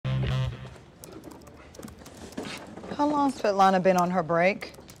How long's Svetlana been on her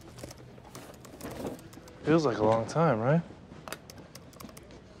break? Feels like a long time, right?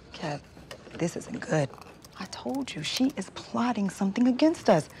 Kev, this isn't good. I told you, she is plotting something against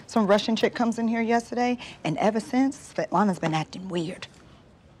us. Some Russian chick comes in here yesterday, and ever since, Svetlana's been acting weird.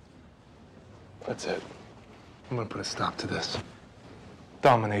 That's it. I'm gonna put a stop to this.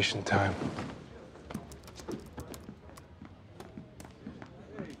 Domination time.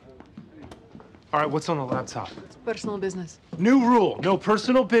 All right, what's on the laptop? It's personal business. New rule, no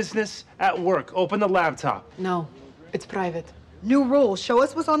personal business at work. Open the laptop. No, it's private. New rule, show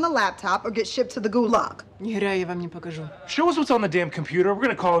us what's on the laptop or get shipped to the gulag. Нихера я вам не покажу. Show us what's on the damn computer. We're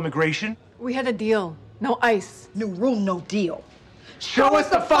gonna call immigration. We had a deal. No ice. New rule, no deal. Show us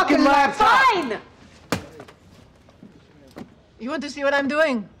the fucking laptop! Fine! You want to see what I'm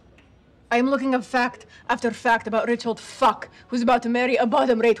doing? I'm looking up fact after fact about rich old fuck who's about to marry a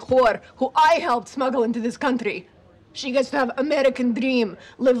bottom-rate whore who I helped smuggle into this country. She gets to have American dream,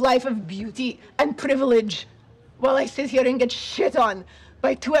 live life of beauty and privilege, while I sit here and get shit on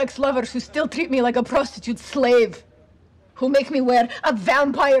by two ex-lovers who still treat me like a prostitute slave, who make me wear a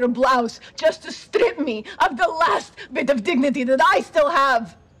vampire blouse just to strip me of the last bit of dignity that I still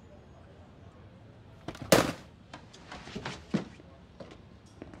have.